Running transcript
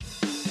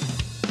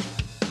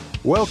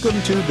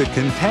Welcome to The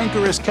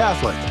Cantankerous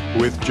Catholic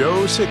with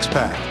Joe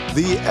Sixpack,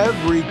 the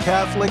every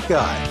Catholic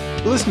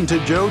guy. Listen to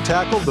Joe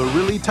tackle the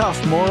really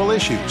tough moral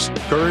issues,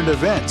 current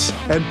events,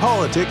 and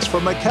politics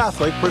from a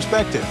Catholic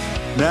perspective.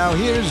 Now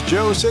here's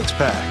Joe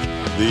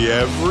Sixpack, the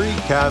every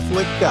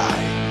Catholic guy.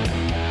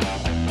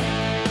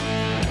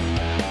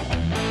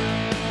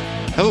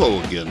 Hello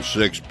again,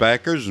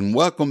 Sixpackers, and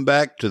welcome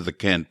back to The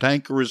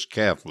Cantankerous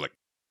Catholic,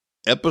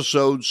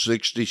 episode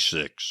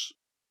 66.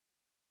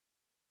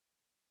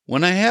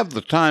 When I have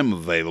the time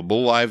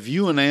available, I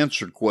view and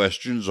answer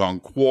questions on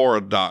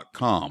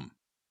Quora.com.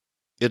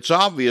 It's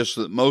obvious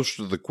that most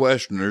of the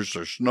questioners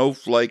are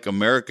snowflake,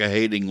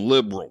 America-hating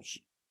liberals.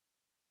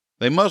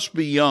 They must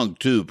be young,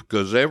 too,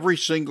 because every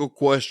single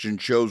question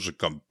shows a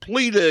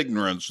complete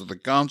ignorance of the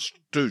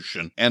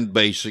Constitution and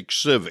basic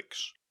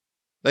civics.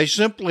 They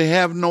simply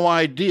have no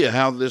idea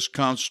how this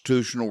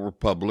constitutional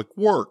republic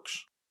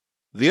works.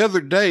 The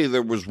other day,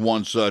 there was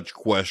one such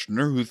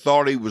questioner who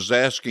thought he was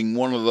asking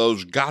one of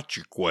those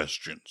gotcha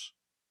questions.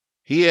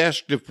 He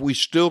asked if we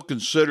still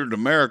considered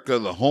America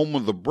the home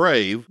of the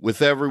brave,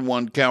 with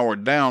everyone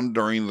cowered down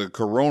during the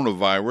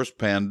coronavirus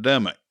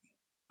pandemic.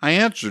 I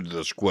answered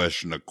this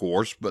question, of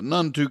course, but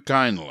none too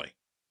kindly.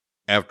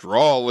 After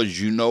all, as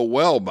you know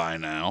well by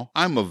now,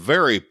 I'm a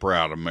very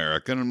proud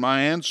American, and my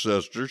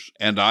ancestors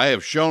and I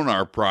have shown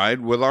our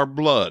pride with our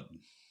blood.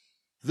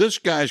 This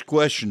guy's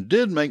question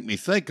did make me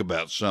think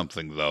about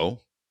something, though.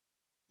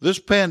 This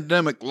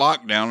pandemic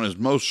lockdown has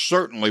most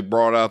certainly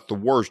brought out the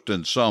worst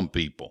in some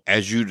people,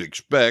 as you'd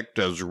expect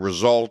as a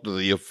result of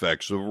the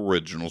effects of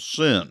original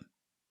sin.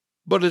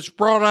 But it's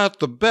brought out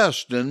the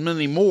best in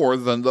many more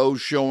than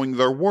those showing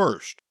their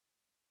worst.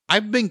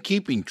 I've been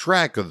keeping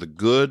track of the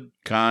good,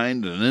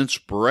 kind, and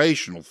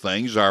inspirational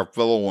things our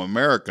fellow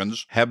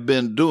Americans have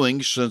been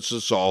doing since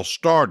this all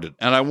started,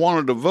 and I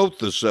wanted to devote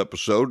this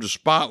episode to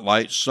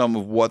spotlight some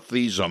of what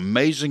these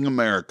amazing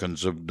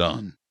Americans have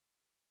done.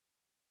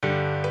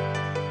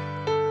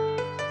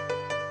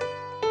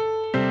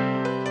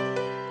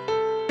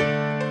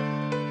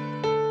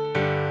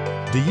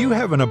 Do you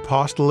have an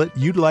apostolate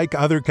you'd like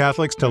other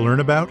Catholics to learn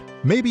about?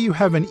 Maybe you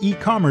have an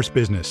e-commerce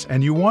business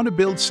and you want to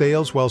build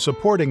sales while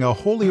supporting a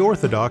Holy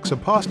Orthodox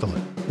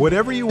apostolate.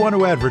 Whatever you want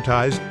to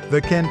advertise, The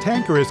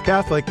Cantankerous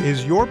Catholic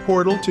is your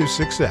portal to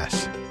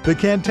success. The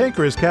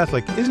Cantankerous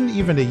Catholic isn't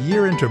even a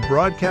year into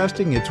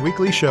broadcasting its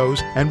weekly shows,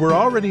 and we're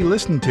already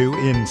listened to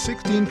in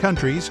 16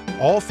 countries,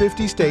 all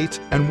 50 states,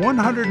 and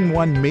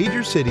 101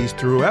 major cities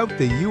throughout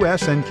the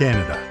U.S. and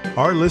Canada.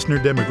 Our listener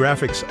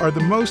demographics are the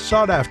most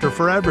sought after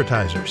for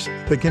advertisers.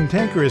 The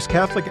Cantankerous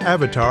Catholic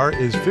avatar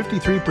is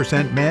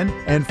 53% men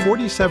and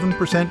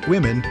 47%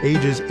 women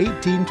ages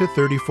 18 to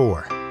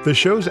 34. The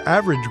show's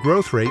average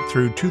growth rate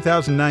through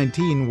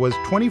 2019 was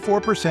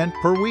 24%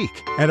 per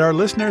week, and our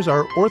listeners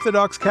are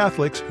Orthodox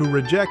Catholics who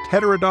reject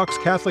heterodox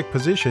Catholic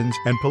positions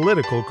and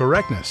political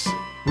correctness.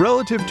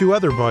 Relative to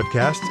other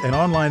broadcasts and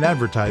online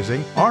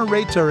advertising, our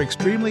rates are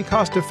extremely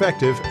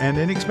cost-effective and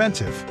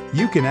inexpensive.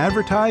 You can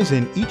advertise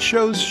in each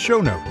show's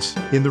show notes,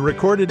 in the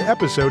recorded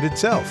episode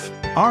itself,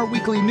 our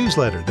weekly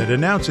newsletter that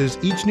announces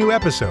each new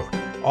episode,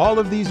 all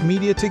of these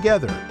media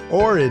together,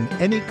 or in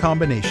any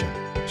combination.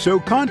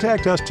 So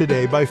contact us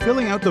today by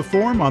filling out the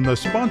form on the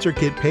sponsor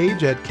kit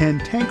page at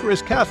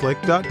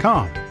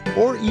cantankerouscatholic.com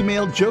or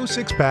email Joe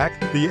Sixpack,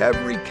 the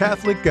every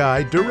Catholic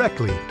guy,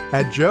 directly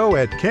at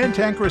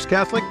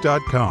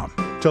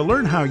joe@cantankerouscatholic.com to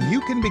learn how you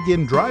can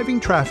begin driving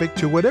traffic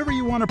to whatever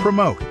you want to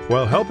promote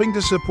while helping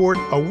to support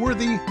a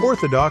worthy,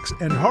 orthodox,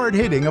 and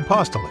hard-hitting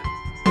apostolate.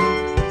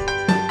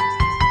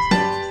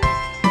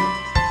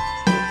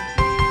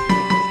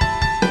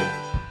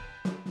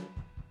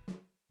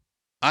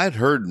 I'd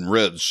heard and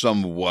read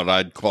some of what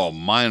I'd call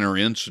minor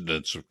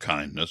incidents of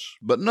kindness,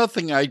 but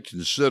nothing I'd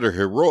consider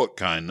heroic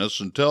kindness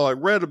until I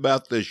read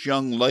about this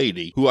young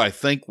lady, who I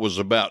think was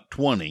about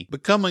 20,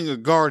 becoming a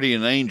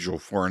guardian angel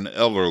for an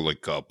elderly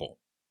couple.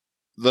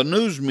 The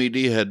news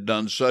media had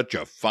done such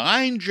a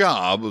fine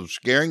job of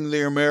scaring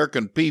the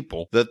American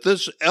people that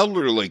this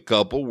elderly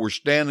couple were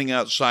standing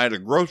outside a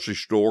grocery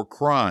store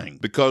crying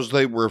because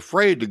they were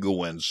afraid to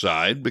go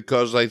inside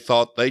because they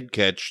thought they'd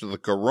catch the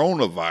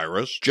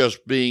coronavirus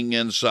just being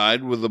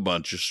inside with a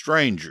bunch of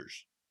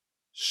strangers.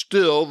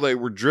 Still, they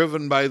were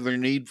driven by their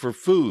need for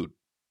food.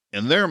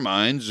 In their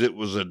minds, it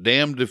was a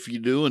damned if you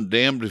do and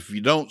damned if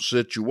you don't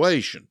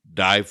situation.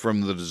 Die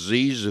from the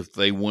disease if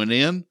they went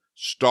in,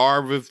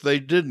 starve if they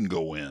didn't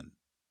go in.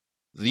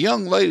 The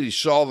young lady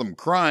saw them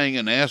crying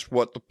and asked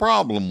what the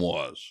problem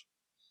was.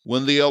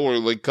 When the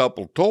elderly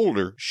couple told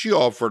her, she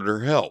offered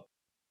her help.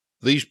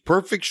 These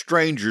perfect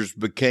strangers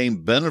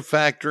became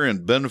benefactor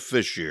and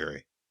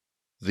beneficiary.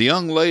 The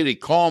young lady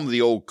calmed the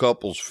old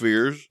couple's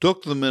fears,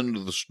 took them into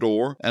the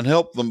store, and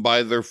helped them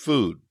buy their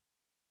food.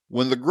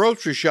 When the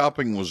grocery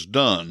shopping was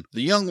done,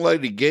 the young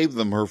lady gave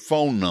them her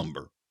phone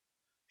number.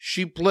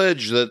 She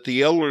pledged that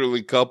the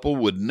elderly couple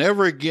would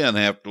never again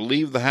have to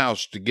leave the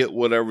house to get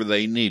whatever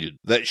they needed,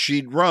 that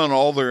she'd run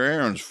all their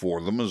errands for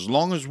them as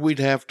long as we'd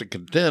have to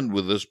contend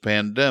with this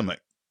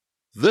pandemic.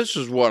 This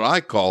is what I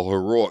call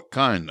heroic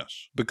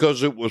kindness,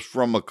 because it was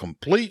from a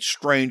complete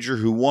stranger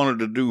who wanted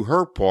to do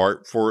her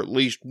part for at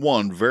least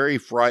one very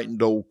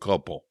frightened old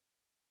couple.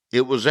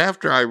 It was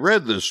after I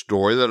read this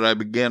story that I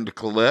began to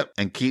collect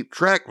and keep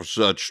track of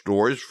such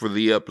stories for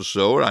the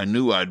episode I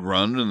knew I'd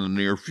run in the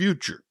near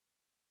future.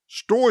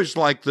 Stories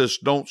like this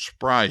don't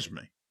surprise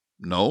me.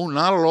 No,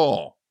 not at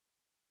all.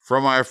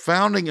 From our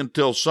founding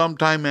until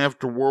sometime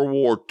after World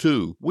War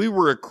II, we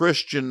were a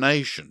Christian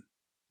nation.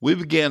 We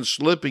began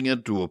slipping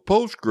into a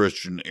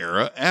post-Christian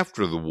era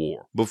after the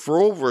war, but for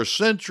over a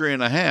century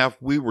and a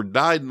half we were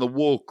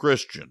dyed-in-the-wool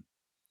Christian.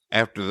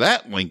 After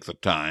that length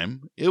of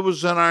time, it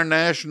was in our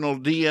national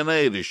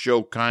DNA to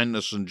show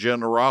kindness and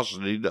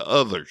generosity to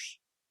others.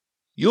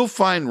 You'll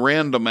find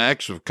random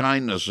acts of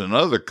kindness in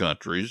other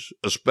countries,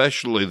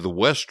 especially the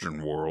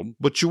Western world,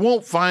 but you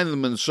won't find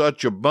them in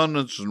such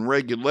abundance and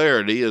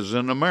regularity as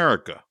in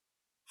America.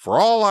 For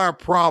all our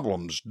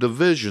problems,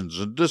 divisions,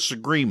 and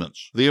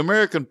disagreements, the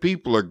American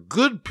people are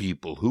good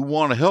people who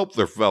want to help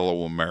their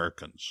fellow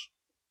Americans.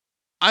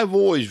 I've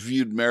always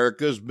viewed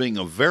America as being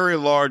a very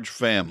large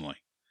family.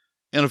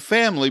 In a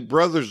family,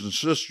 brothers and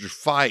sisters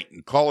fight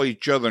and call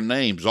each other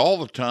names all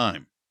the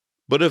time.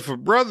 But if a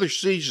brother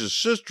sees his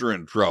sister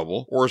in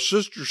trouble, or a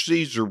sister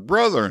sees her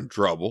brother in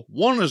trouble,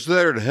 one is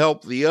there to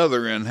help the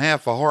other in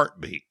half a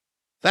heartbeat.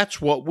 That's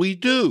what we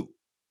do.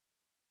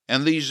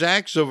 And these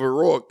acts of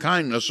heroic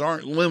kindness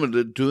aren't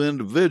limited to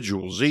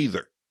individuals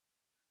either.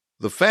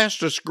 The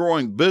fastest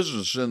growing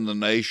business in the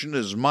nation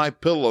is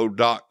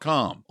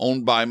MyPillow.com,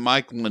 owned by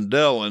Mike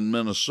Lindell in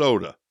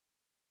Minnesota.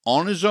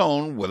 On his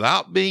own,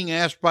 without being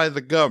asked by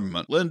the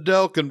government,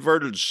 Lindell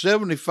converted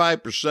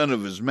 75%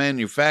 of his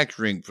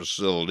manufacturing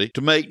facility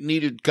to make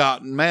needed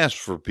cotton masks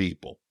for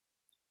people.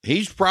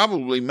 He's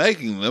probably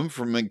making them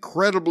from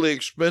incredibly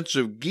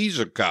expensive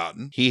Giza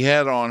cotton he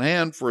had on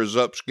hand for his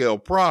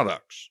upscale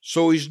products,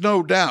 so he's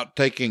no doubt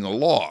taking a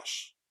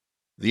loss.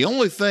 The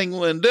only thing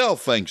Lindell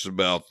thinks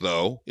about,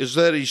 though, is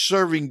that he's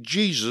serving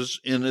Jesus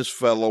in his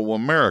fellow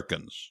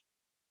Americans.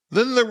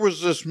 Then there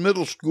was this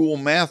middle school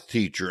math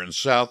teacher in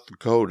South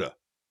Dakota.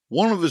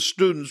 One of his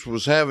students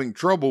was having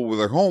trouble with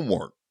her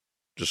homework.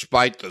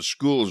 Despite that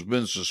school has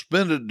been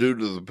suspended due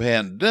to the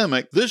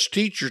pandemic, this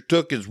teacher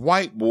took his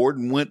whiteboard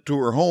and went to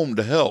her home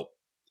to help.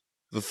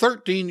 The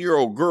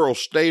 13-year-old girl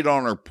stayed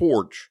on her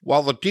porch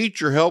while the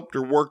teacher helped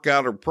her work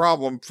out her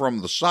problem from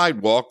the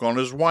sidewalk on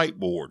his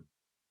whiteboard.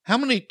 How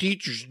many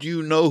teachers do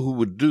you know who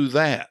would do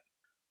that?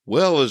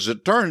 Well, as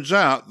it turns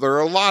out, there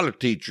are a lot of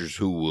teachers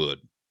who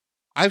would.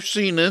 I've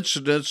seen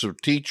incidents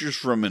of teachers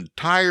from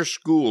entire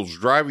schools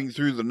driving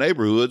through the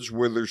neighborhoods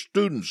where their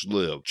students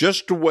live,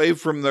 just to wave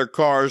from their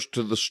cars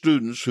to the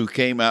students who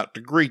came out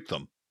to greet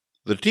them.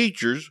 The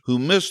teachers, who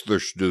missed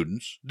their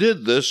students,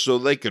 did this so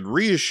they could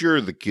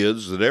reassure the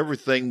kids that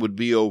everything would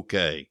be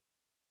okay.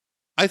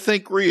 I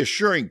think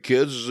reassuring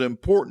kids is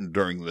important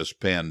during this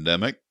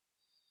pandemic.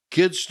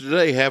 Kids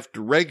today have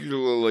to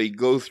regularly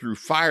go through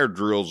fire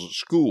drills at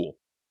school.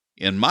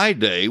 In my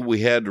day,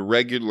 we had to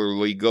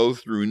regularly go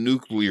through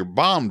nuclear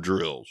bomb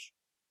drills.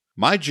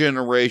 My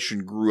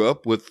generation grew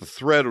up with the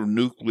threat of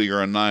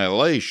nuclear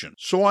annihilation,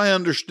 so I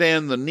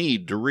understand the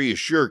need to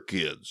reassure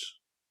kids.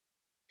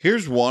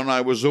 Here's one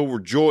I was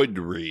overjoyed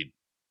to read.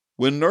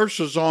 When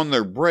nurses on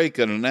their break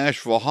at a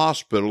Nashville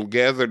hospital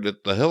gathered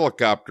at the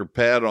helicopter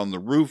pad on the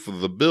roof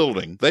of the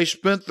building, they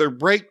spent their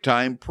break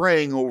time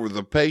praying over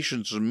the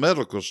patients and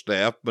medical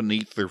staff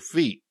beneath their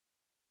feet.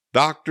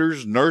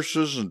 Doctors,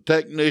 nurses, and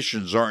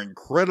technicians are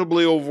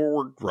incredibly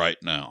overworked right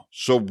now,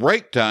 so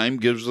break time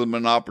gives them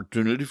an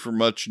opportunity for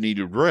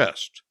much-needed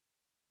rest.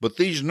 But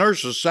these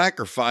nurses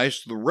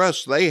sacrificed the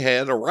rest they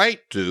had a right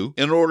to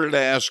in order to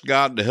ask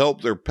God to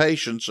help their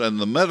patients and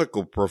the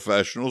medical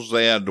professionals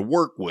they had to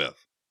work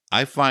with.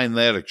 I find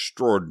that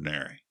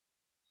extraordinary.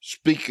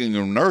 Speaking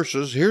of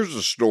nurses, here's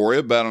a story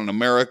about an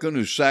American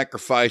who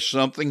sacrificed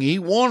something he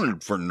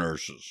wanted for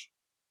nurses.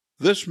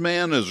 This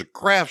man is a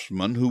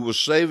craftsman who was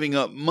saving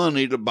up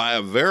money to buy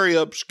a very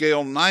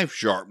upscale knife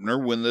sharpener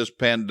when this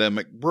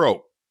pandemic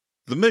broke.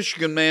 The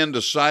Michigan man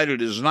decided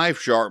his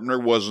knife sharpener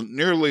wasn't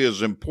nearly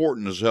as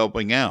important as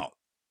helping out.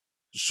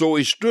 So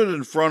he stood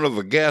in front of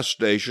a gas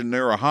station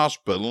near a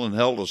hospital and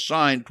held a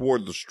sign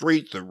toward the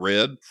street that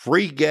read,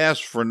 "Free gas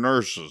for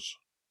nurses."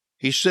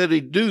 He said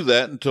he'd do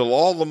that until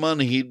all the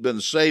money he'd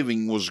been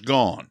saving was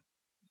gone.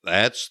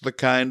 That's the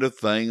kind of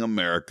thing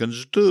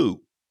Americans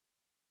do.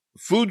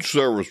 Food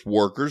service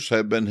workers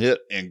have been hit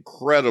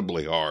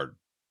incredibly hard.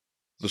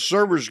 The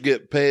servers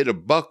get paid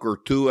 $1 or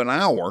 $2 an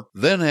hour,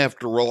 then have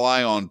to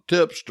rely on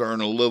tips to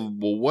earn a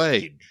livable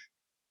wage.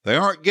 They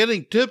aren't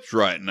getting tips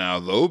right now,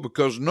 though,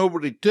 because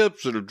nobody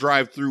tips at a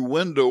drive-through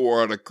window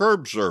or at a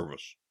curb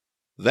service.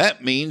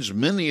 That means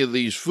many of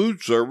these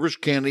food servers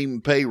can't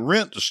even pay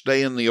rent to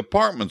stay in the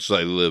apartments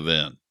they live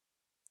in.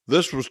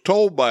 This was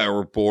told by a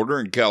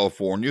reporter in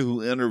California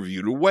who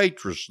interviewed a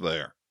waitress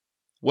there.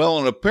 Well,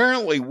 an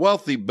apparently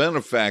wealthy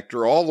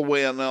benefactor all the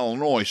way in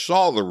Illinois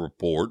saw the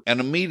report and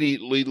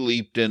immediately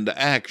leaped into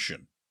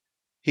action.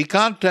 He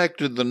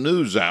contacted the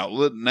news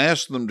outlet and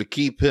asked them to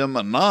keep him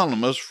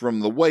anonymous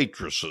from the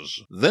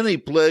waitresses. Then he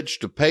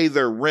pledged to pay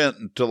their rent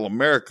until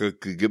America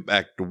could get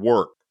back to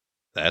work.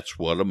 That's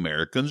what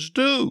Americans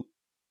do.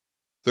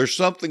 There's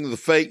something the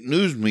fake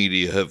news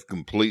media have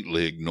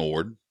completely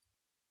ignored.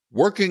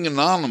 Working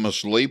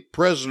anonymously,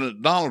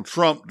 President Donald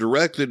Trump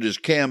directed his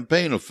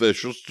campaign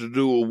officials to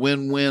do a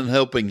win-win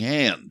helping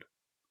hand.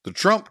 The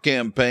Trump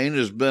campaign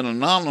has been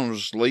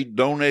anonymously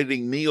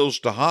donating meals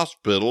to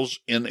hospitals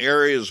in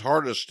areas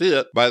hardest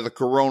hit by the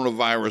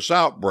coronavirus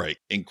outbreak,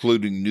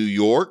 including New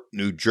York,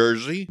 New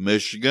Jersey,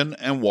 Michigan,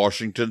 and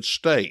Washington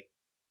State.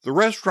 The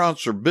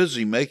restaurants are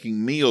busy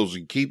making meals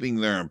and keeping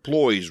their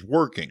employees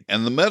working,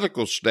 and the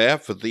medical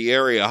staff at the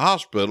area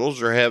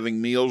hospitals are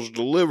having meals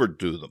delivered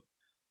to them.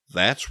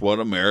 That's what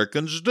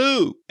Americans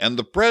do, and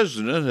the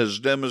president has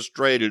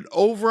demonstrated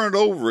over and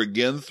over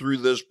again through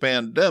this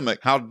pandemic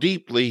how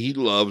deeply he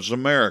loves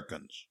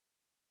Americans.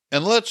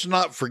 And let's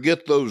not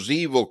forget those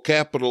evil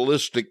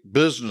capitalistic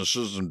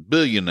businesses and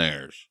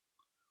billionaires.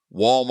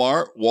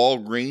 Walmart,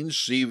 Walgreens,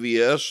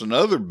 CVS, and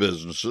other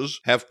businesses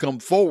have come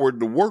forward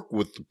to work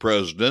with the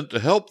president to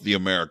help the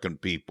American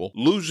people,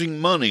 losing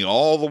money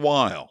all the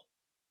while.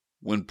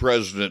 When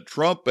President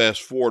Trump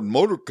asked Ford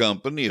Motor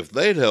Company if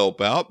they'd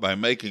help out by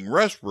making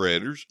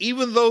respirators,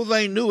 even though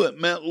they knew it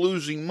meant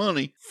losing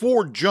money,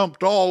 Ford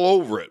jumped all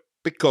over it,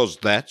 because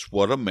that's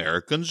what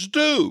Americans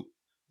do.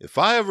 If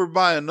I ever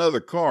buy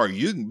another car,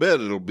 you can bet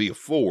it'll be a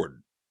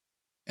Ford.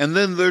 And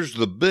then there's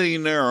the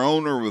billionaire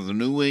owner of the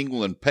New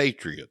England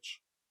Patriots.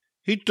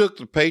 He took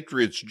the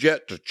Patriots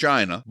jet to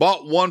China,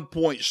 bought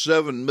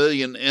 1.7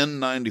 million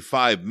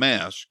N95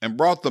 masks, and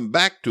brought them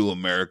back to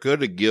America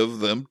to give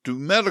them to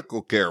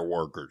medical care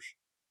workers.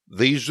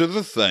 These are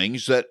the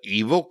things that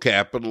evil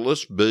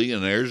capitalist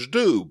billionaires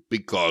do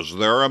because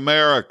they're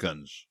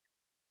Americans.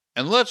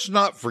 And let's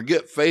not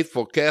forget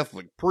faithful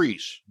Catholic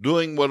priests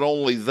doing what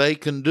only they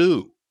can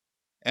do.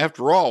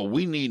 After all,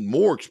 we need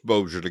more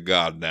exposure to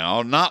God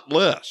now, not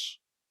less.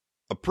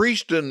 A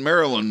priest in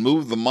Maryland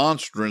moved the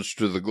monstrance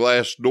to the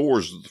glass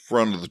doors at the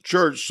front of the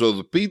church so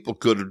the people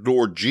could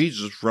adore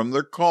Jesus from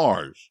their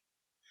cars.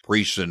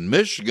 Priests in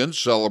Michigan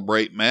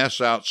celebrate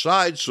Mass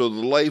outside so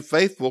the lay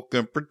faithful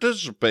can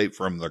participate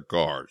from their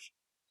cars.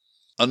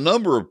 A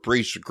number of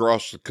priests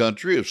across the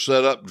country have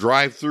set up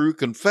drive-through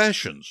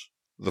confessions.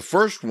 The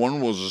first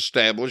one was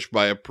established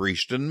by a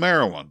priest in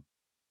Maryland.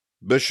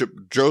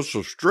 Bishop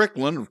Joseph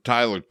Strickland of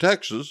Tyler,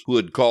 Texas, who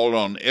had called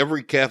on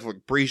every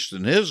Catholic priest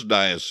in his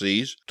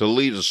diocese to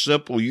lead a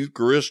simple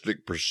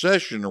Eucharistic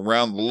procession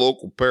around the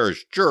local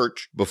parish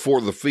church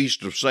before the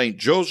Feast of St.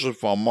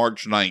 Joseph on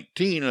March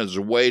 19 as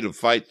a way to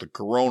fight the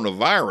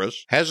coronavirus,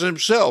 has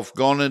himself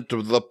gone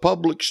into the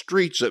public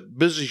streets at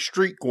busy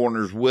street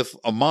corners with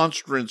a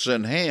monstrance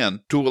in hand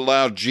to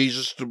allow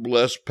Jesus to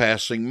bless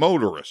passing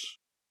motorists.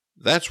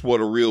 That's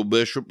what a real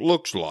bishop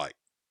looks like.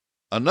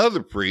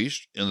 Another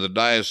priest in the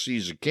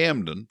Diocese of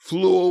Camden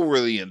flew over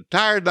the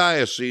entire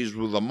diocese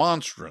with a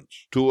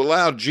monstrance to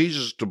allow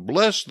Jesus to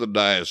bless the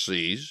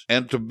diocese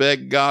and to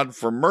beg God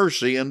for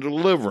mercy and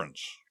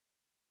deliverance.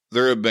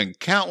 There have been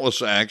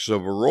countless acts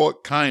of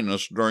heroic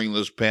kindness during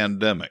this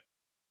pandemic.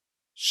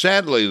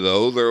 Sadly,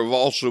 though, there have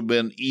also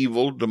been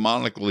evil,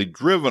 demonically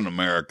driven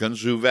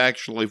Americans who've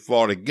actually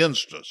fought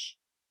against us.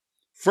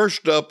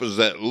 First up is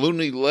that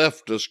loony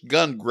leftist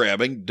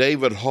gun-grabbing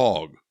David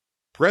Hogg.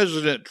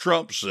 President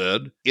Trump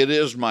said, "It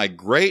is my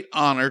great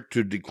honor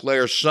to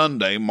declare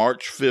Sunday,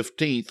 March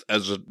 15th,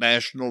 as a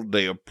national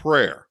day of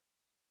prayer."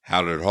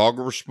 How did Hogg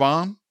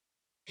respond?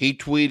 He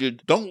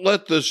tweeted, "Don't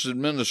let this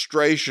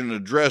administration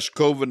address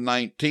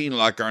COVID-19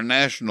 like our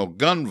national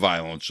gun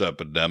violence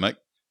epidemic.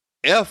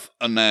 F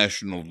a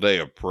national day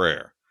of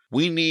prayer.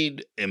 We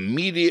need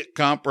immediate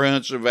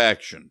comprehensive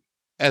action."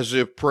 As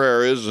if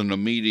prayer is an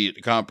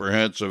immediate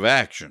comprehensive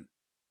action.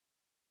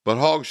 But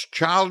Hogg's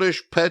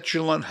childish,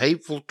 petulant,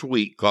 hateful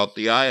tweet caught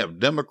the eye of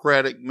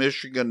Democratic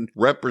Michigan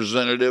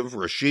Representative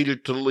Rashida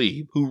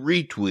Tlaib, who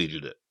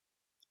retweeted it.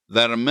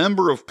 That a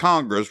member of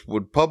Congress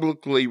would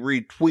publicly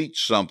retweet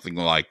something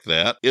like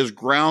that is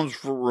grounds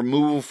for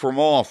removal from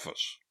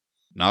office.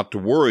 Not to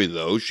worry,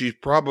 though, she's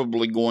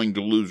probably going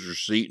to lose her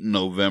seat in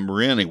November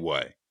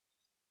anyway.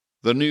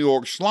 The New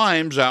York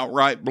Slimes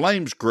outright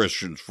blames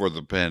Christians for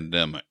the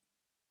pandemic.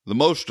 The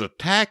most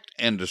attacked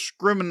and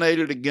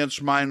discriminated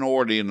against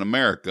minority in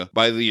America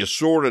by the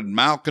assorted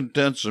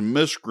malcontents and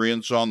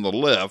miscreants on the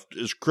left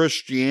is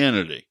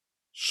Christianity.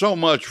 So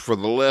much for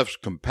the left's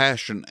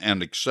compassion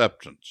and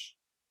acceptance.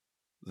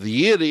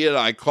 The idiot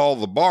I call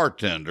the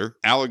bartender,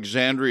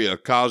 Alexandria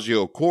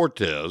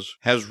Ocasio-Cortez,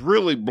 has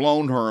really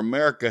blown her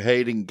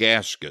America-hating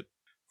gasket.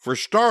 For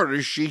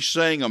starters, she's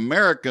saying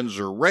Americans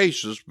are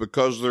racist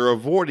because they're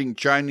avoiding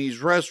Chinese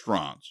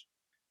restaurants.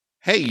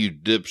 Hey, you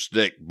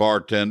dipstick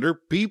bartender,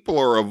 people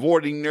are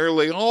avoiding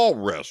nearly all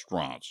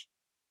restaurants.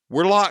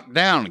 We're locked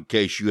down in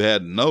case you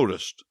hadn't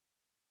noticed.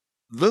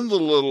 Then the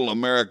little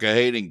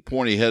America-hating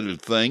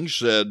pointy-headed thing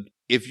said,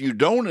 "If you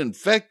don't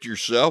infect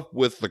yourself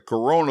with the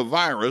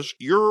coronavirus,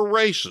 you're a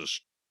racist."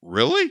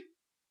 Really?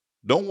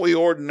 Don't we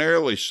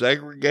ordinarily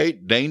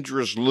segregate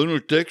dangerous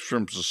lunatics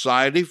from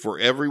society for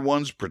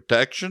everyone's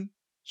protection?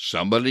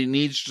 Somebody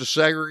needs to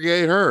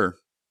segregate her.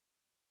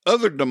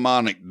 Other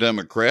demonic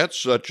Democrats,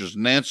 such as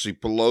Nancy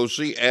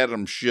Pelosi,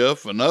 Adam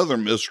Schiff, and other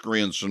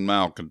miscreants and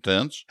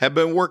malcontents, have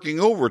been working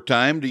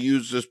overtime to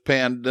use this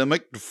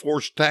pandemic to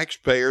force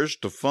taxpayers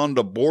to fund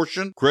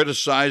abortion,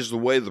 criticize the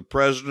way the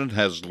president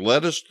has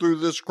led us through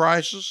this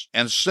crisis,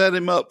 and set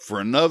him up for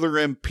another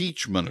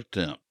impeachment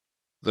attempt.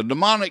 The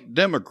demonic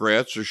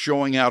Democrats are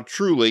showing how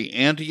truly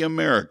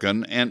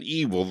anti-American and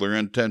evil their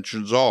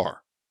intentions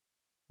are.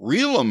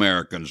 Real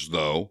Americans,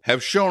 though,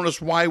 have shown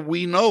us why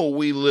we know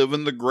we live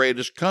in the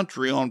greatest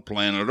country on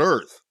planet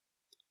Earth.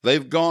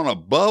 They've gone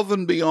above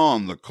and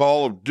beyond the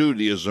call of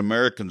duty as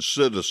American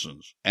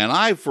citizens, and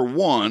I, for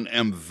one,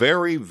 am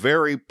very,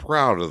 very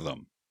proud of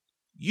them.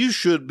 You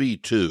should be,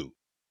 too.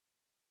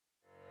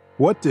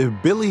 What do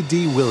Billy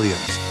D.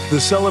 Williams, the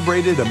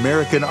celebrated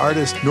American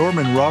artist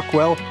Norman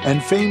Rockwell,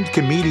 and famed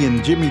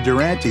comedian Jimmy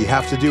Durante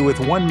have to do with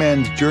one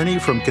man's journey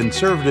from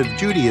conservative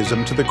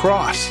Judaism to the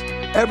cross?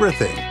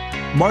 Everything.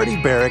 Marty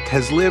Barrick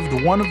has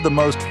lived one of the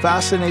most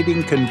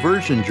fascinating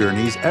conversion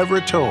journeys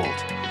ever told.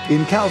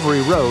 In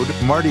Calvary Road,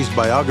 Marty's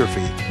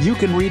biography, you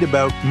can read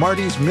about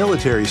Marty's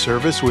military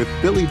service with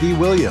Billy D.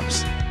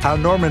 Williams, how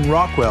Norman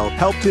Rockwell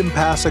helped him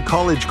pass a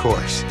college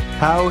course,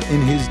 how,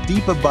 in his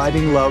deep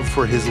abiding love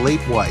for his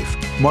late wife,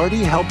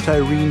 Marty helped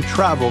Irene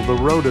travel the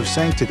road of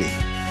sanctity,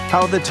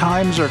 how the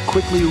times are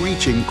quickly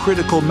reaching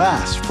critical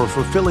mass for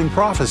fulfilling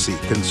prophecy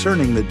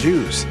concerning the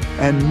Jews,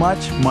 and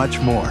much, much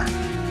more.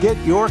 Get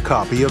your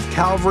copy of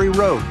Calvary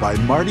Road by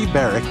Marty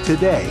Barrick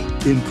today,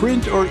 in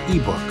print or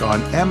ebook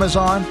on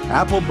Amazon,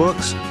 Apple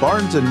Books,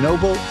 Barnes &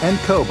 Noble, and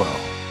Kobo.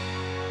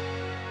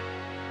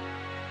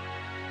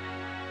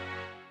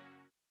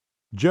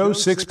 Joe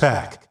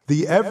Sixpack,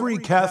 the Every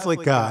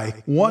Catholic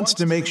Guy, wants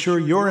to make sure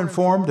you're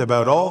informed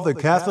about all the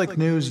Catholic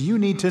news you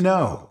need to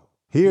know.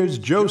 Here's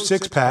Joe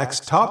Sixpack's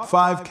top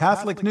 5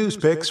 Catholic news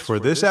picks for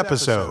this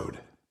episode.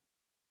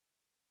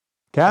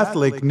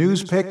 Catholic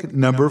news pick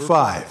number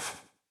 5.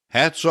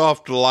 Hats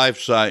off to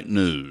LifeSite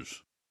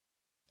News.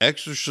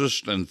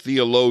 Exorcist and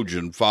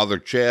theologian Father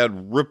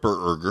Chad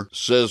Ripperger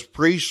says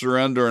priests are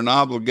under an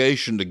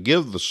obligation to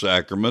give the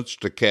sacraments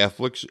to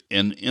Catholics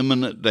in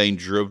imminent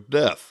danger of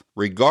death,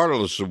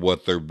 regardless of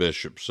what their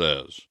bishop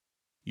says.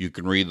 You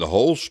can read the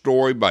whole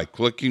story by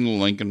clicking the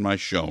link in my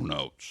show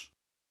notes.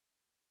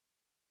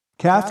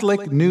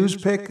 Catholic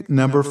news pick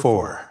number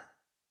 4.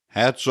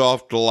 Hats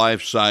off to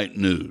LifeSite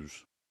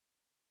News.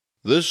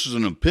 This is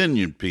an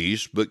opinion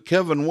piece, but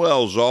Kevin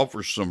Wells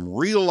offers some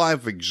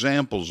real-life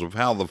examples of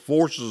how the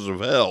forces of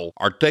hell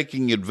are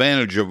taking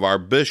advantage of our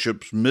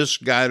bishop's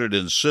misguided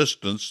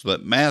insistence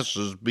that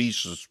masses be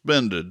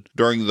suspended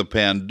during the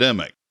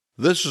pandemic.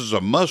 This is a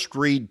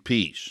must-read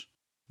piece.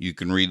 You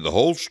can read the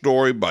whole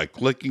story by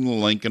clicking the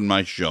link in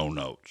my show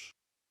notes.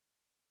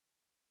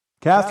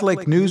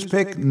 Catholic news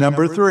pick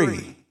number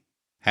 3.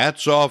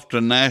 Hats off to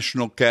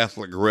National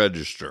Catholic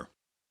Register.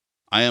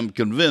 I am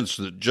convinced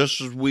that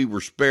just as we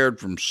were spared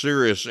from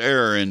serious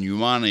error in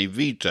Humanae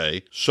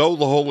Vitae, so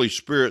the Holy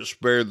Spirit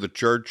spared the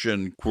Church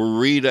in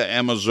Querida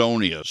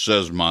Amazonia,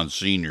 says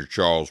Monsignor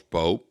Charles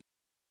Pope.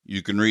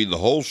 You can read the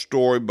whole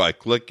story by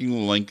clicking the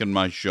link in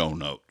my show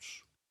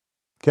notes.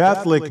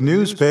 Catholic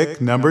news pick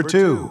number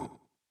 2.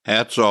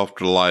 Hats off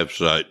to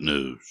LifeSite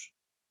News.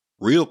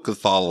 Real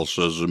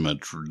Catholicism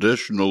and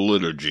traditional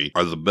liturgy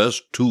are the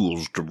best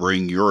tools to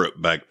bring Europe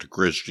back to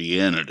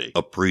Christianity,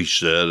 a priest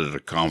said at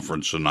a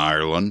conference in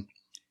Ireland.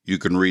 You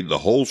can read the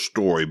whole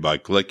story by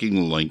clicking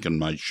the link in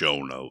my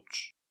show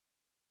notes.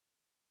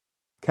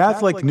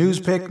 Catholic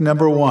news pick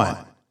number 1.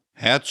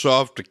 Hats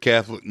off to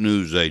Catholic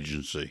News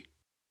Agency.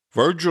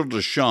 Virgil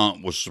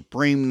Deschamps was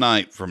Supreme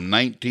Knight from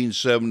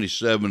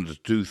 1977 to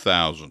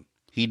 2000.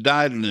 He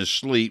died in his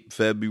sleep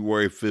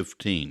February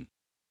 15.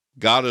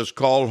 God has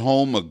called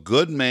home a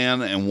good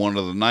man and one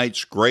of the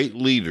Knight's great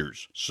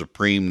leaders,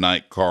 Supreme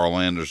Knight Carl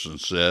Anderson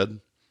said.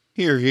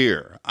 Hear,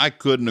 hear. I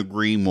couldn't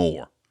agree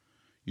more.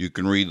 You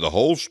can read the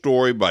whole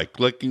story by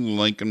clicking the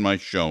link in my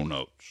show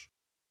notes.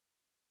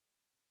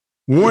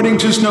 Warning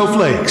to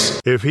snowflakes.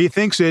 If he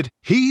thinks it,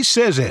 he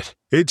says it.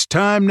 It's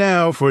time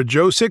now for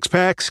Joe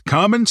Sixpack's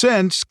Common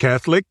Sense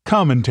Catholic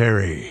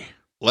Commentary.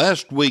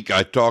 Last week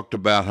I talked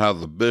about how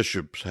the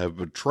bishops have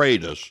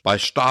betrayed us by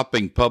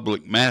stopping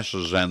public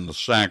masses and the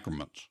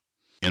sacraments.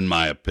 In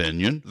my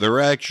opinion,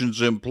 their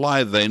actions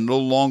imply they no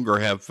longer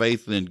have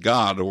faith in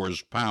God or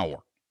His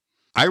power.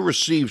 I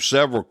received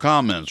several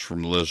comments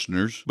from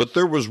listeners, but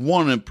there was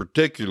one in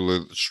particular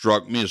that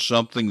struck me as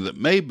something that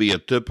may be a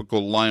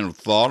typical line of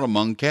thought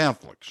among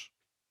Catholics.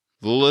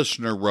 The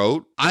listener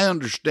wrote, I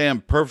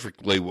understand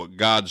perfectly what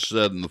God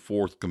said in the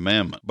Fourth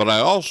Commandment, but I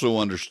also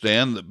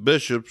understand that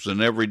bishops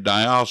in every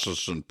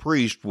diocesan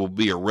priest will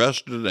be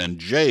arrested and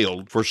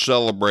jailed for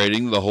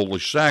celebrating the Holy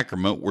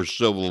Sacrament where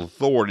civil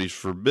authorities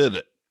forbid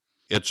it.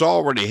 It's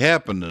already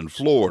happened in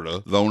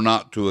Florida, though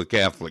not to a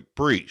Catholic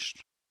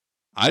priest.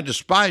 I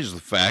despise the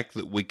fact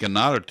that we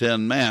cannot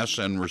attend Mass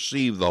and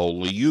receive the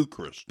Holy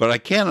Eucharist, but I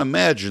can't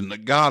imagine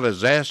that God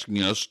is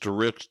asking us to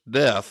risk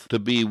death to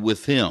be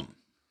with Him.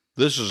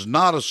 This is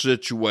not a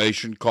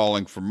situation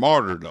calling for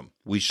martyrdom.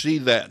 We see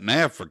that in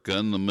Africa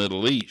and the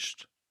Middle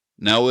East.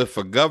 Now, if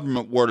a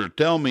government were to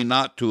tell me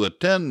not to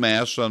attend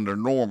Mass under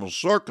normal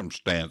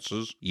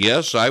circumstances,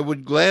 yes, I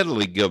would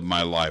gladly give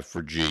my life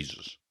for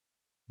Jesus.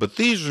 But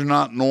these are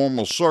not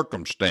normal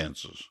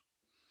circumstances.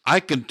 I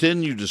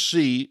continue to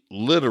see,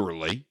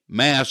 literally,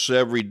 Mass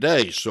every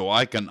day so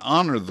I can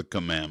honor the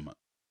commandment.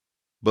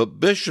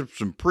 But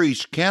bishops and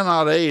priests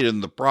cannot aid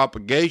in the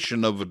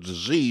propagation of a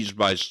disease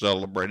by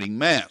celebrating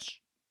Mass.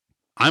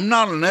 I'm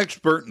not an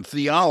expert in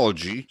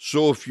theology,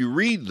 so if you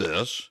read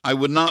this, I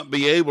would not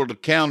be able to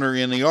counter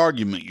any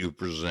argument you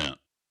present.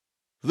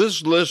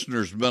 This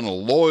listener's been a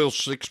loyal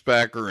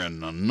six-packer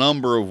in a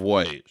number of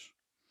ways.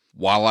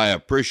 While I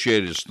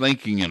appreciate his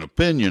thinking and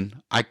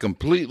opinion, I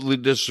completely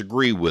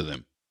disagree with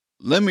him.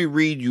 Let me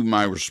read you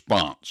my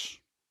response.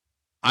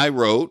 I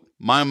wrote,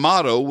 "My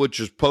motto, which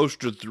is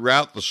posted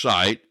throughout the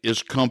site,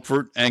 is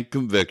comfort and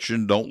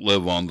conviction don't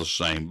live on the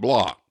same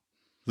block.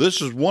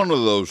 This is one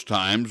of those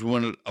times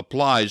when it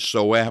applies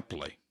so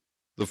aptly.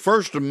 The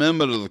First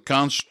Amendment of the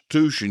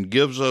Constitution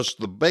gives us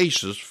the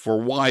basis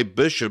for why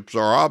bishops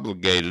are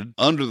obligated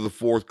under the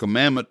Fourth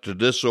Commandment to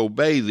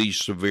disobey these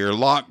severe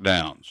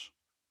lockdowns.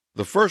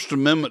 The First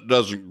Amendment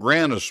doesn't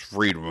grant us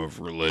freedom of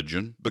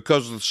religion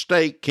because the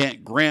state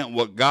can't grant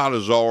what God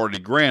has already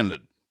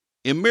granted.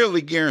 It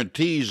merely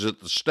guarantees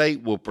that the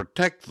state will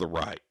protect the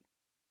right.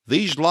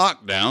 These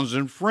lockdowns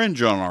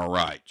infringe on our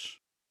rights.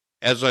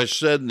 As I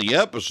said in the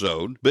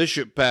episode,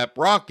 Bishop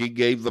Paprocki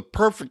gave the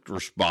perfect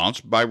response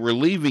by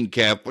relieving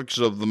Catholics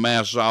of the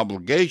Mass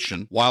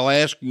obligation while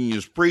asking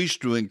his priests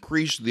to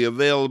increase the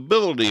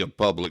availability of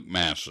public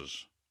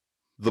Masses.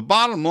 The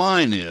bottom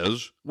line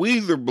is, we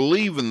either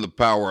believe in the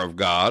power of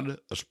God,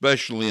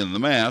 especially in the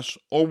Mass,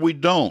 or we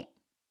don't.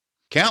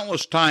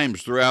 Countless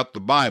times throughout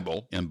the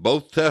Bible, in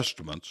both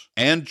Testaments,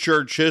 and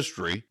church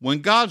history, when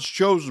God's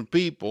chosen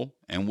people,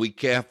 and we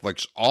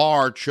Catholics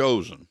are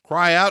chosen,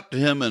 cry out to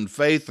Him in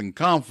faith and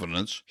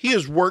confidence, He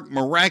has worked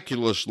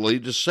miraculously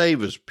to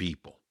save His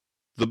people.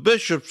 The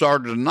bishops are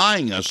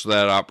denying us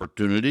that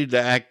opportunity to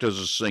act as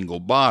a single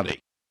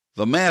body.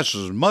 The Mass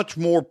is much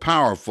more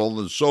powerful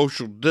than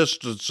social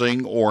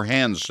distancing or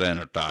hand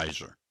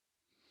sanitizer.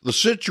 The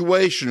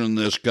situation in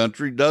this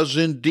country does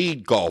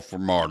indeed call for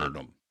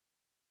martyrdom.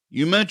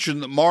 You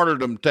mentioned that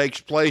martyrdom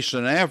takes place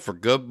in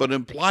Africa, but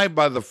imply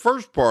by the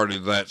first part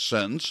of that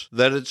sentence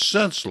that it's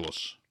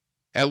senseless.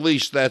 At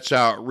least that's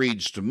how it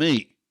reads to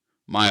me.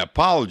 My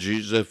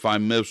apologies if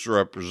I'm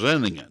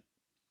misrepresenting it.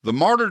 The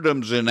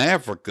martyrdoms in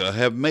Africa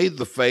have made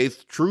the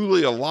faith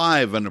truly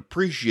alive and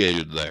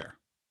appreciated there.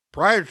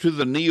 Prior to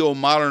the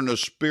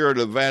neo-modernist spirit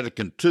of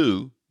Vatican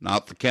II,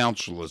 not the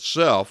council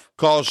itself,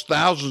 caused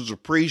thousands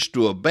of priests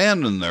to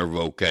abandon their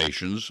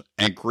vocations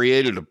and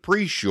created a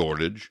priest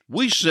shortage,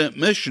 we sent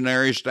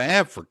missionaries to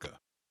Africa.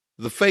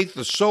 The faith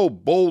is so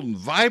bold and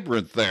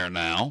vibrant there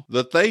now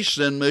that they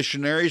send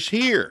missionaries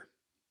here.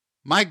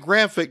 My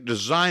graphic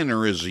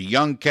designer is a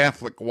young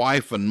Catholic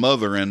wife and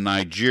mother in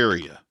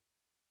Nigeria.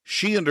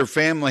 She and her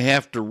family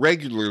have to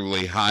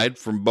regularly hide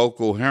from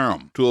Boko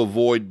Haram to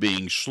avoid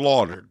being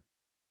slaughtered.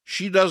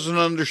 She doesn't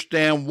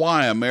understand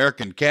why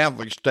American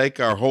Catholics take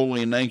our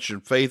holy and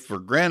ancient faith for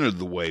granted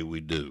the way we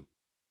do.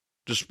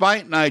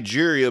 Despite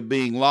Nigeria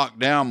being locked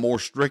down more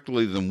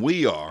strictly than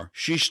we are,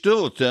 she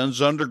still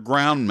attends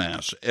underground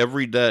Mass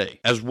every day,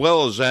 as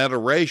well as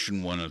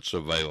adoration when it's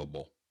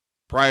available.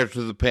 Prior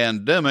to the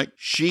pandemic,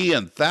 she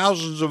and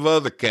thousands of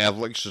other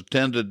Catholics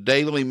attended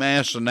daily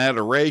Mass and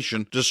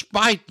adoration,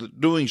 despite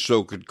that doing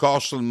so could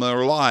cost them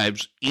their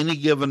lives any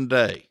given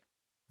day.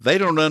 They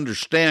don't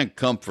understand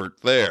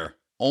comfort there.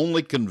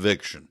 Only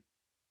conviction.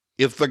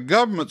 If the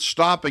government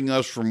stopping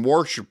us from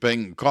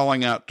worshiping and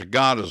calling out to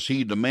God as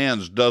He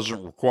demands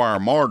doesn't require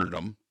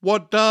martyrdom,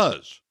 what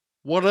does?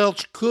 What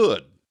else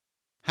could?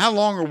 How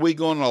long are we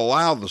going to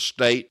allow the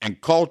state and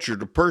culture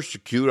to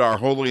persecute our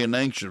holy and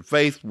ancient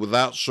faith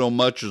without so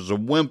much as a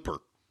whimper?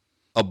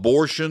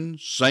 Abortion,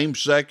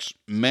 same-sex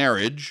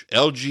marriage,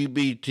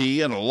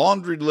 LGBT, and a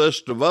laundry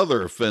list of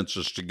other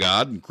offenses to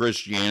God and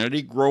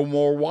Christianity grow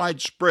more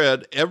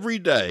widespread every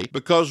day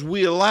because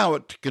we allow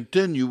it to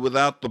continue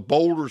without the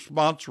bold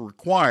response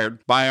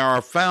required by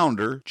our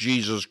founder,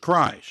 Jesus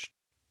Christ.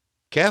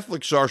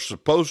 Catholics are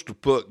supposed to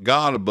put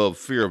God above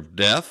fear of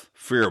death,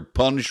 fear of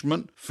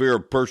punishment, fear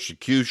of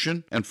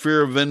persecution, and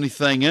fear of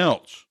anything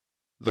else.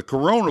 The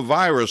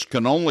coronavirus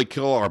can only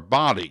kill our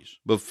bodies,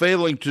 but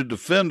failing to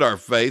defend our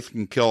faith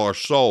can kill our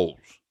souls.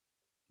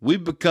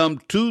 We've become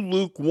too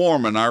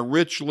lukewarm in our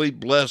richly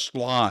blessed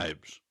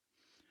lives.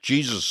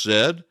 Jesus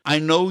said, "I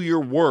know your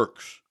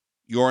works.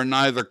 You are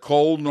neither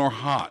cold nor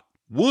hot.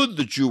 Would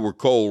that you were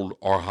cold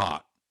or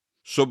hot.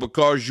 So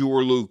because you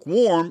are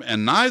lukewarm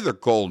and neither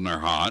cold nor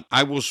hot,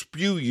 I will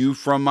spew you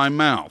from my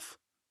mouth."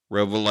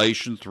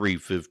 Revelation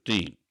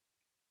 3:15.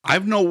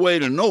 I've no way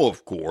to know,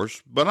 of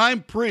course, but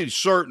I'm pretty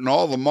certain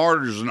all the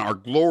martyrs in our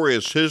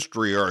glorious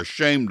history are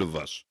ashamed of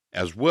us,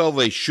 as well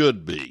they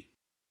should be.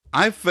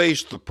 I've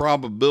faced the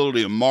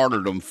probability of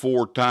martyrdom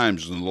 4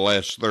 times in the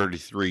last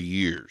 33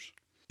 years.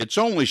 It's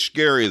only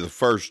scary the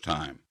first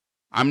time.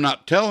 I'm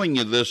not telling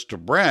you this to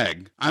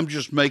brag, I'm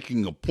just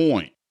making a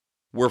point.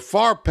 We're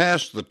far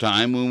past the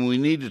time when we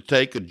need to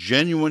take a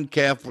genuine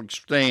Catholic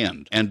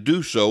stand and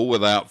do so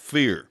without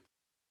fear.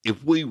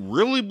 If we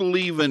really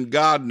believe in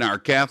God and our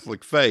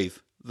Catholic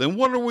faith, then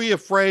what are we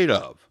afraid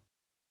of?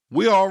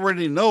 We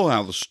already know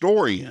how the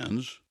story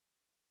ends.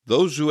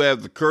 Those who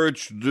have the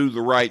courage to do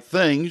the right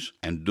things,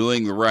 and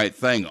doing the right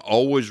thing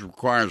always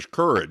requires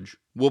courage,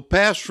 will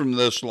pass from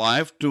this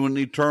life to an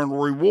eternal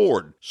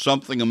reward,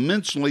 something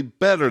immensely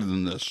better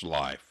than this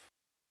life.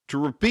 To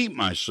repeat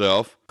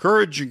myself,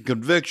 courage and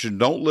conviction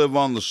don't live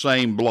on the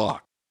same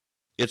block.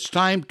 It's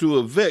time to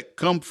evict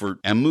comfort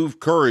and move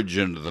courage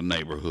into the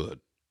neighborhood.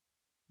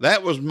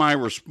 That was my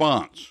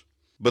response.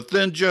 But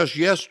then just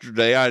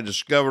yesterday I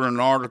discovered an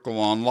article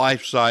on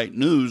LifeSite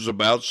News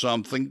about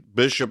something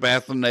Bishop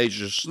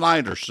Athanasius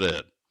Schneider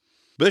said.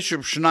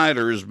 Bishop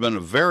Schneider has been a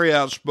very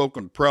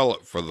outspoken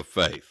prelate for the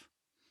faith.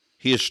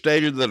 He has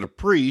stated that a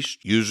priest,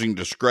 using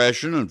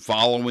discretion and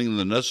following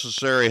the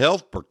necessary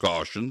health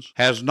precautions,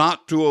 has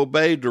not to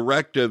obey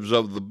directives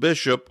of the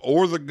bishop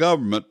or the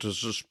government to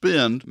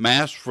suspend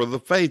Mass for the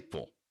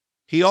faithful.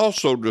 He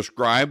also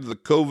described the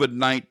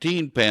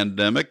COVID-19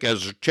 pandemic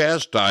as a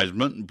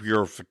chastisement and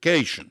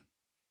purification.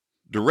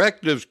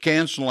 Directives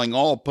canceling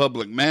all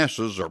public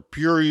masses are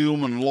pure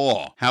human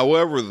law.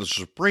 However, the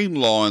supreme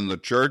law in the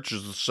church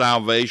is the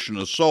salvation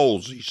of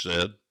souls, he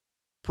said.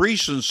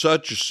 Priests in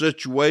such a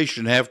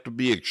situation have to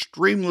be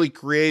extremely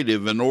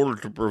creative in order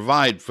to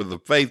provide for the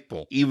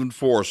faithful, even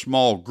for a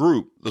small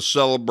group, the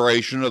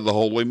celebration of the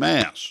Holy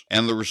Mass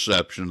and the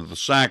reception of the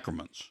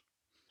sacraments.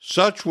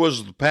 Such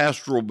was the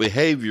pastoral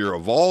behavior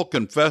of all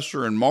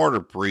confessor and martyr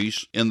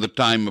priests in the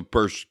time of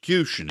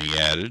persecution, he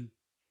added.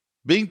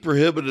 Being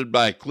prohibited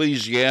by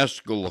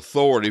ecclesiastical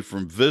authority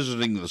from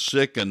visiting the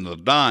sick and the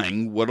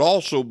dying would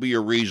also be a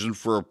reason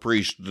for a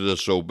priest to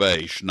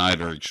disobey,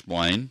 Schneider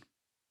explained.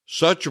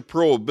 Such a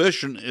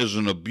prohibition is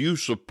an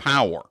abuse of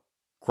power.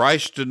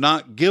 Christ did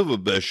not give a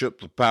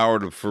bishop the power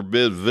to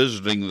forbid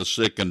visiting the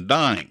sick and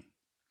dying.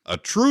 A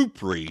true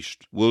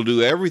priest will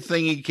do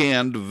everything he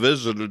can to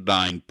visit a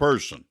dying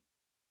person.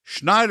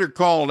 Schneider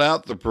called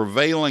out the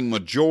prevailing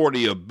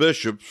majority of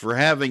bishops for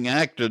having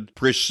acted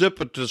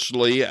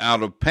precipitously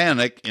out of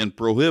panic in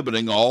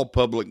prohibiting all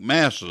public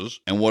masses,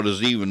 and what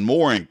is even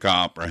more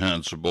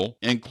incomprehensible,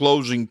 in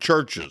closing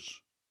churches.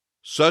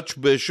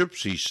 Such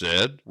bishops, he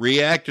said,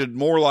 reacted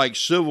more like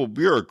civil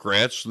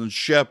bureaucrats than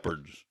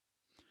shepherds.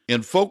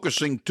 In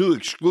focusing too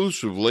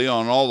exclusively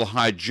on all the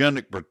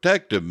hygienic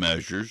protective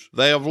measures,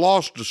 they have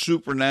lost a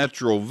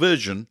supernatural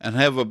vision and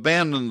have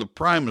abandoned the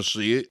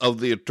primacy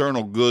of the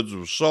eternal goods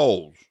of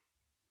souls.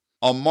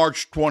 On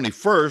March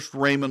 21st,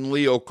 Raymond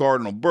Leo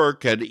Cardinal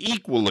Burke had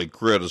equally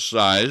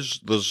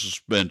criticized the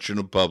suspension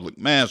of public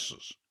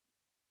masses.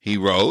 He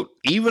wrote,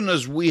 "Even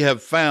as we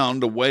have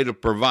found a way to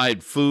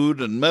provide food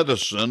and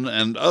medicine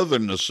and other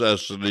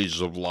necessities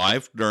of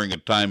life during a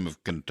time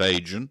of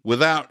contagion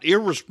without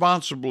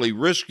irresponsibly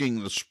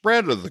risking the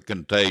spread of the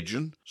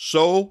contagion,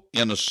 so,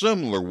 in a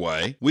similar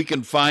way, we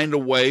can find a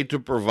way to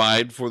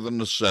provide for the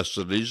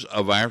necessities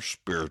of our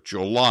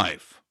spiritual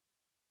life."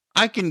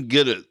 I can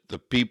get it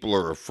that people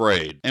are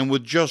afraid, and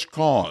with just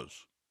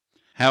cause.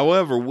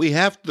 However, we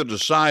have to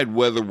decide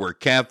whether we're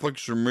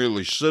Catholics or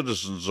merely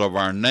citizens of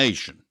our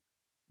nation.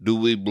 Do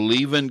we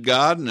believe in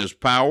God and His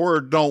power,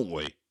 or don't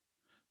we?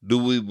 Do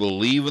we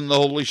believe in the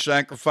holy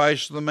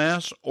sacrifice of the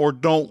Mass, or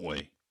don't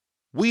we?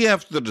 We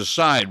have to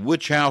decide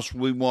which house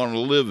we want to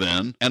live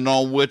in and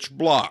on which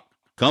block,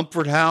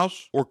 Comfort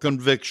House or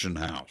Conviction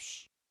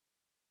House.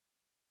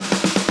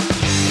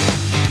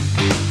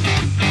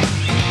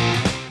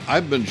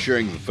 I've been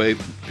sharing the faith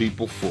with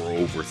people for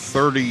over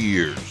 30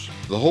 years.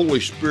 The Holy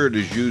Spirit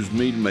has used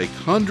me to make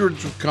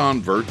hundreds of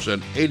converts,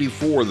 and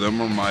 84 of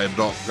them are my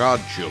adult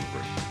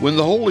godchildren. When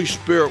the Holy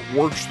Spirit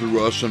works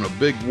through us in a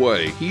big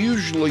way, He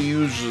usually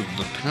uses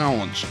the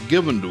talents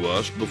given to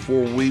us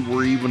before we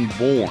were even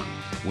born.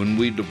 When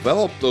we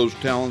develop those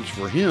talents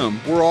for Him,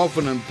 we're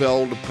often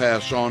impelled to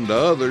pass on to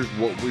others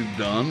what we've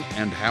done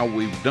and how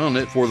we've done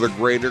it for the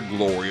greater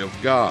glory of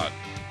God.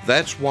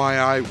 That's why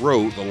I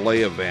wrote the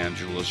Lay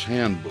Evangelist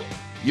Handbook.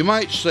 You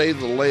might say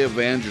the Lay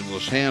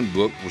Evangelist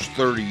Handbook was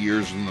 30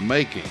 years in the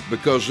making,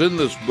 because in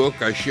this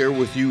book I share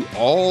with you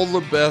all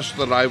the best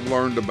that I've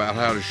learned about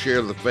how to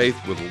share the faith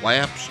with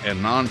lapsed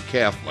and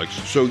non-Catholics,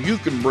 so you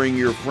can bring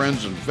your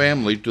friends and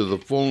family to the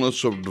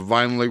fullness of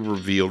divinely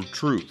revealed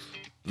truth.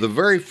 The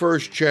very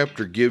first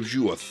chapter gives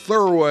you a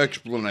thorough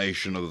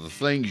explanation of the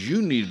things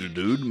you need to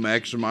do to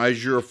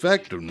maximize your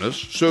effectiveness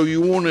so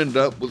you won't end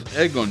up with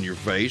egg on your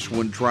face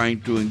when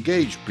trying to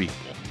engage people.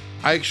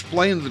 I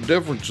explain the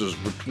differences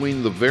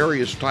between the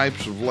various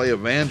types of lay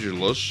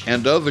evangelists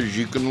and others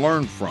you can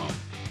learn from.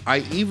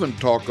 I even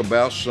talk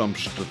about some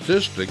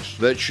statistics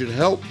that should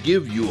help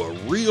give you a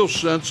real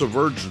sense of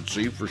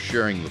urgency for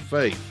sharing the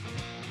faith.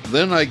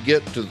 Then I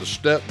get to the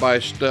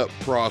step-by-step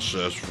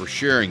process for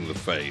sharing the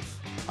faith.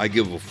 I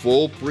give a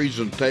full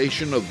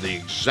presentation of the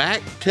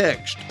exact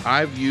text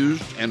I've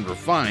used and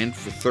refined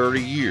for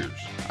 30 years.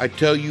 I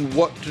tell you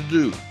what to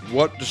do,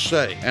 what to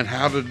say, and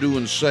how to do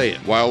and say it,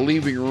 while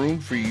leaving room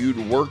for you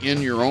to work in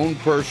your own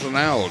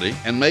personality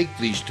and make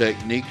these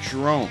techniques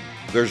your own.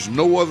 There's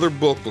no other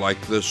book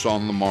like this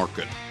on the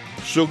market.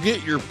 So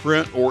get your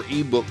print or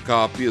ebook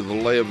copy of the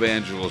Lay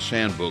Evangelist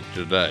Handbook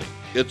today.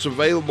 It's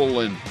available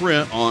in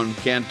print on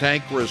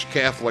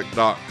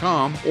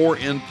CantankerOusCatholic.com or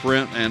in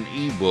print and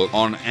ebook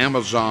on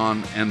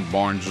Amazon and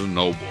Barnes &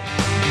 Noble.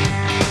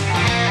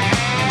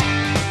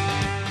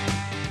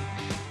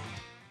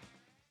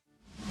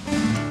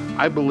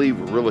 I believe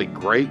a really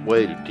great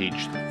way to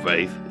teach the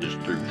faith is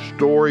through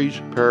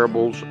stories,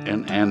 parables,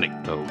 and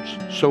anecdotes.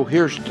 So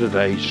here's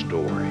today's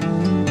story.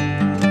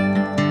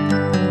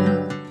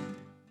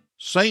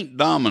 Saint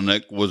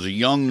Dominic was a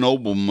young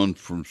nobleman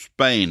from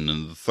Spain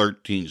in the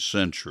 13th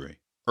century.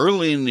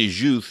 Early in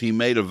his youth, he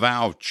made a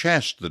vow of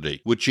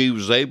chastity, which he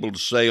was able to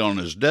say on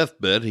his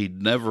deathbed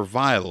he'd never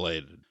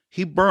violated.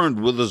 He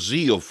burned with a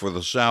zeal for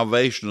the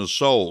salvation of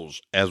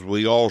souls, as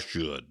we all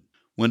should.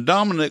 When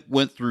Dominic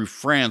went through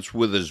France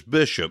with his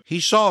bishop, he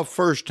saw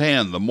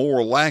firsthand the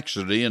moral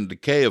laxity and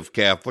decay of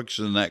Catholics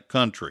in that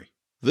country.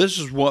 This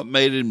is what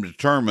made him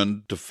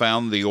determined to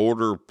found the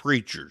Order of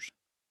Preachers.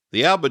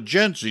 The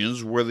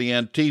Albigensians were the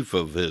Antifa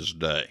of his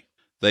day.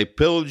 They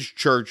pillaged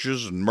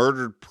churches and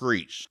murdered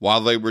priests,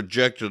 while they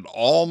rejected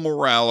all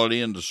morality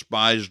and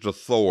despised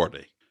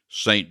authority.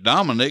 St.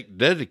 Dominic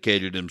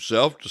dedicated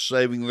himself to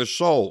saving their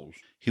souls.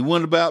 He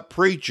went about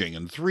preaching,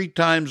 and 3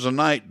 times a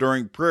night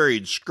during prayer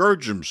he'd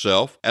scourge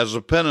himself as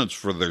a penance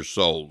for their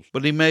souls,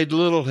 but he made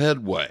little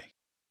headway.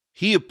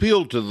 He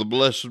appealed to the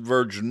Blessed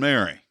Virgin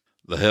Mary.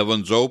 The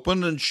heavens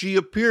opened, and she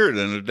appeared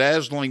in a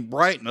dazzling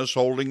brightness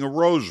holding a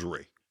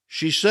rosary.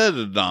 She said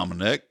to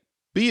Dominic,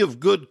 "Be of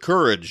good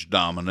courage,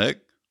 Dominic.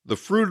 The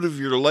fruit of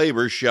your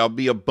labor shall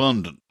be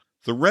abundant.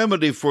 The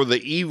remedy for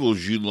the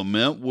evils you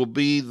lament will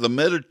be the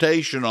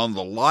meditation on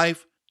the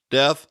life,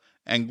 death,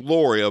 and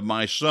glory of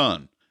my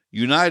Son,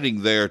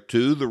 uniting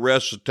thereto the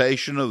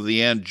recitation of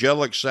the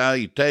angelic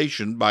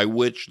salutation by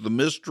which the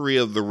mystery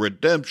of the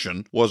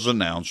redemption was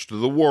announced to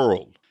the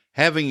world."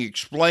 Having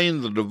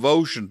explained the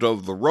devotion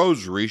of the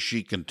rosary,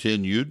 she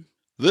continued,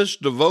 "This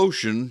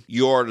devotion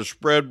you are to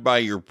spread by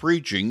your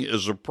preaching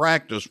is a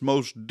practice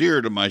most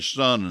dear to my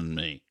Son and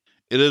me.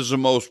 It is a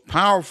most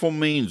powerful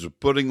means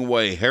of putting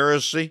away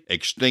heresy,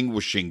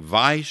 extinguishing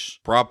vice,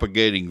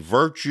 propagating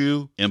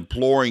virtue,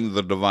 imploring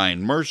the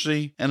divine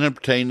mercy, and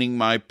obtaining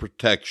my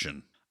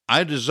protection.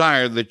 I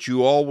desire that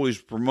you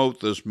always promote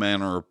this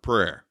manner of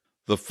prayer.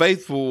 The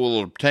faithful will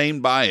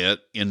obtain by it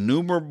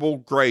innumerable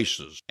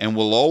graces, and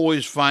will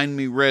always find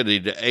me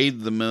ready to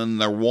aid them in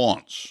their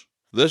wants.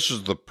 This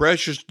is the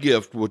precious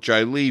gift which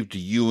I leave to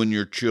you and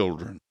your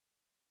children."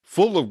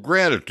 Full of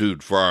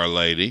gratitude for Our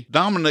Lady,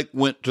 Dominic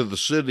went to the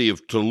city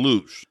of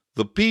Toulouse.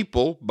 The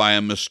people, by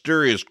a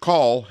mysterious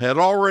call, had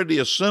already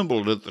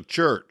assembled at the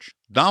church.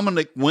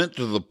 Dominic went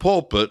to the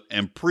pulpit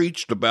and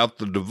preached about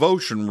the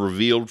devotion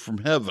revealed from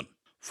heaven.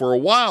 For a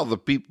while the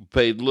people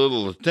paid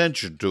little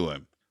attention to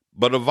him,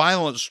 but a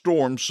violent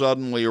storm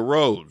suddenly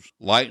arose.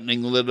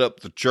 Lightning lit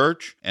up the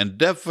church, and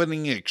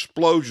deafening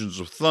explosions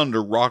of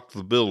thunder rocked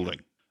the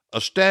building. A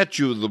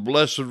statue of the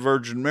Blessed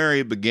Virgin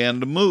Mary began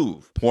to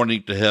move,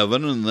 pointing to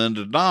heaven and then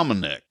to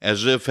Dominic,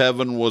 as if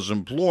heaven was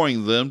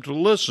imploring them to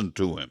listen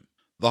to him.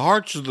 The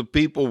hearts of the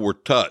people were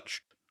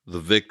touched.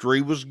 The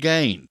victory was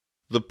gained.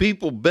 The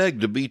people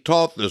begged to be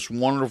taught this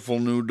wonderful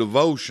new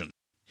devotion.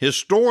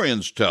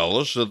 Historians tell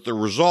us that the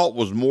result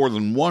was more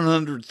than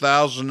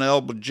 100,000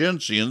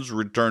 Albigensians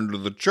returned to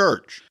the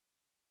church.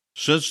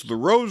 Since the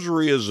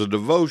Rosary is a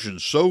devotion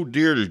so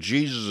dear to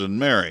Jesus and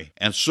Mary,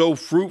 and so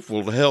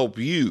fruitful to help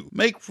you,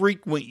 make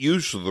frequent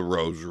use of the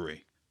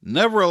Rosary.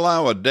 Never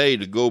allow a day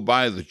to go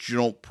by that you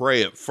don't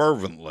pray it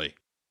fervently.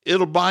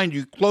 It'll bind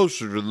you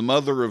closer to the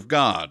Mother of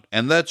God,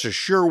 and that's a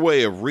sure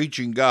way of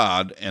reaching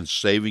God and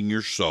saving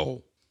your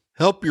soul.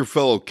 Help your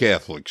fellow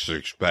Catholic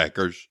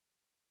six-packers.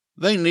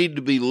 They need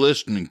to be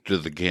listening to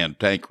the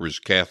Cantankerous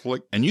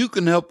Catholic, and you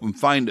can help them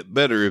find it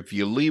better if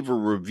you leave a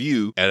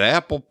review at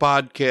Apple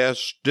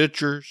Podcasts,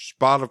 Stitcher,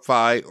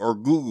 Spotify, or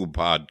Google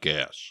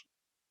Podcasts.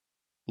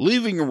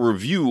 Leaving a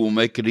review will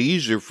make it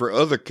easier for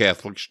other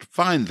Catholics to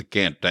find the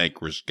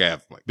Cantankerous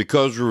Catholic,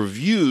 because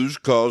reviews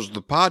cause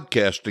the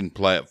podcasting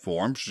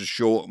platforms to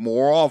show it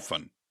more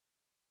often.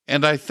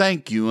 And I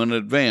thank you in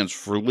advance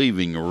for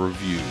leaving a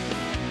review.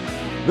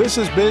 This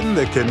has been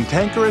The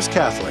Cantankerous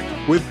Catholic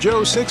with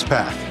Joe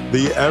Sixpack,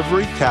 the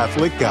Every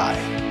Catholic Guy.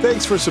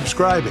 Thanks for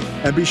subscribing,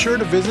 and be sure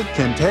to visit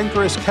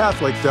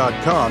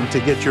CantankerousCatholic.com to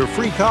get your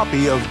free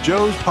copy of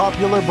Joe's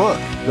popular book,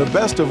 The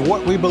Best of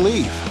What We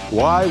Believe,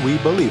 Why We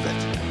Believe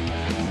It.